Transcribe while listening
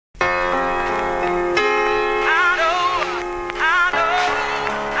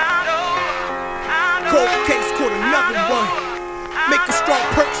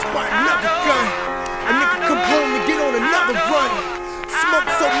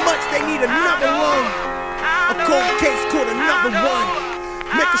much they need another lung. A cold case caught another one.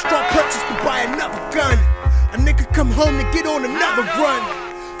 Make a strong purchase to buy another gun. A nigga come home to get on another run.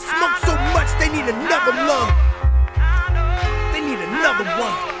 Smoke so much they need another lung. They need another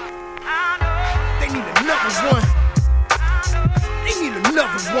one. They need another one. They need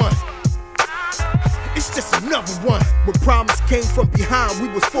another one. It's just another one. When problems came from behind, we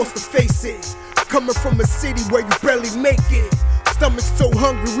was forced to face it. Coming from a city where you barely make it. Stomach so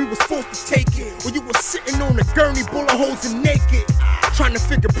hungry, we was forced to take it. When you was sitting on a gurney, bullet holes and naked. Trying to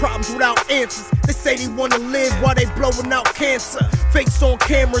figure problems without answers. They say they wanna live while they blowing out cancer. Fakes on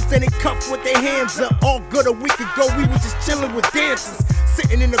cameras and they cuffed with their hands up. All good a week ago, we was just chilling with dancers.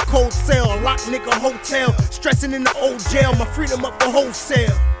 Sitting in a cold cell, a locked nigga hotel. Stressing in the old jail, my freedom up for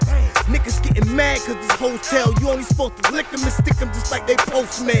wholesale. Niggas getting mad cause this hotel, you only supposed to lick them and stick them just like they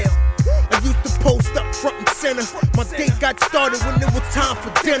post mail. I used to post up front and center. My day got started when it was time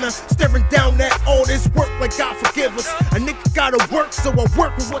for dinner. Staring down at all this work like God forgive us. A nigga gotta work, so I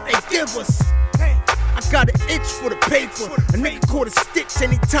work with what they give us. I got an itch for the paper. A nigga caught a stitch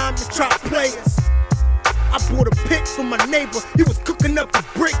anytime they try to play us. I bought a pit from my neighbor. He was cooking up a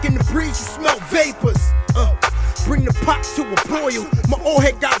brick in the breeze, you smell vapors. Bring the pot to a boil. My old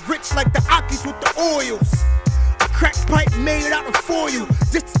head got rich like the Akis with the oils. A crack pipe made out of foil,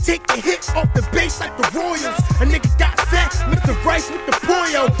 just to take the hit off the base like the Royals. A nigga got fat, mixed the rice with the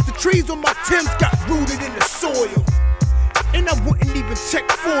pollo. The trees on my Timbs got rooted in the soil. And I wouldn't even check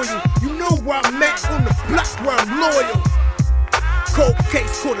for you. You know where I'm at on the block where I'm loyal. Cold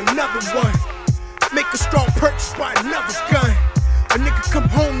case caught another one. Make a strong purchase, buy another gun. A nigga come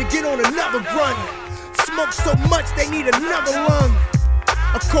home to get on another run. Smoke so much they need another lung.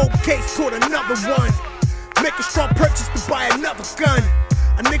 A cold case caught another one. Make a strong purchase to buy another gun.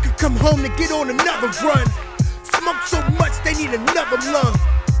 A nigga come home to get on another run. Smoke so much they need another lung.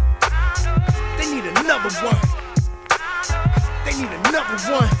 They need another one. They need another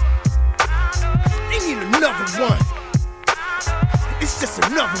one. They need another one. It's just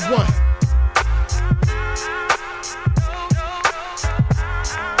another one.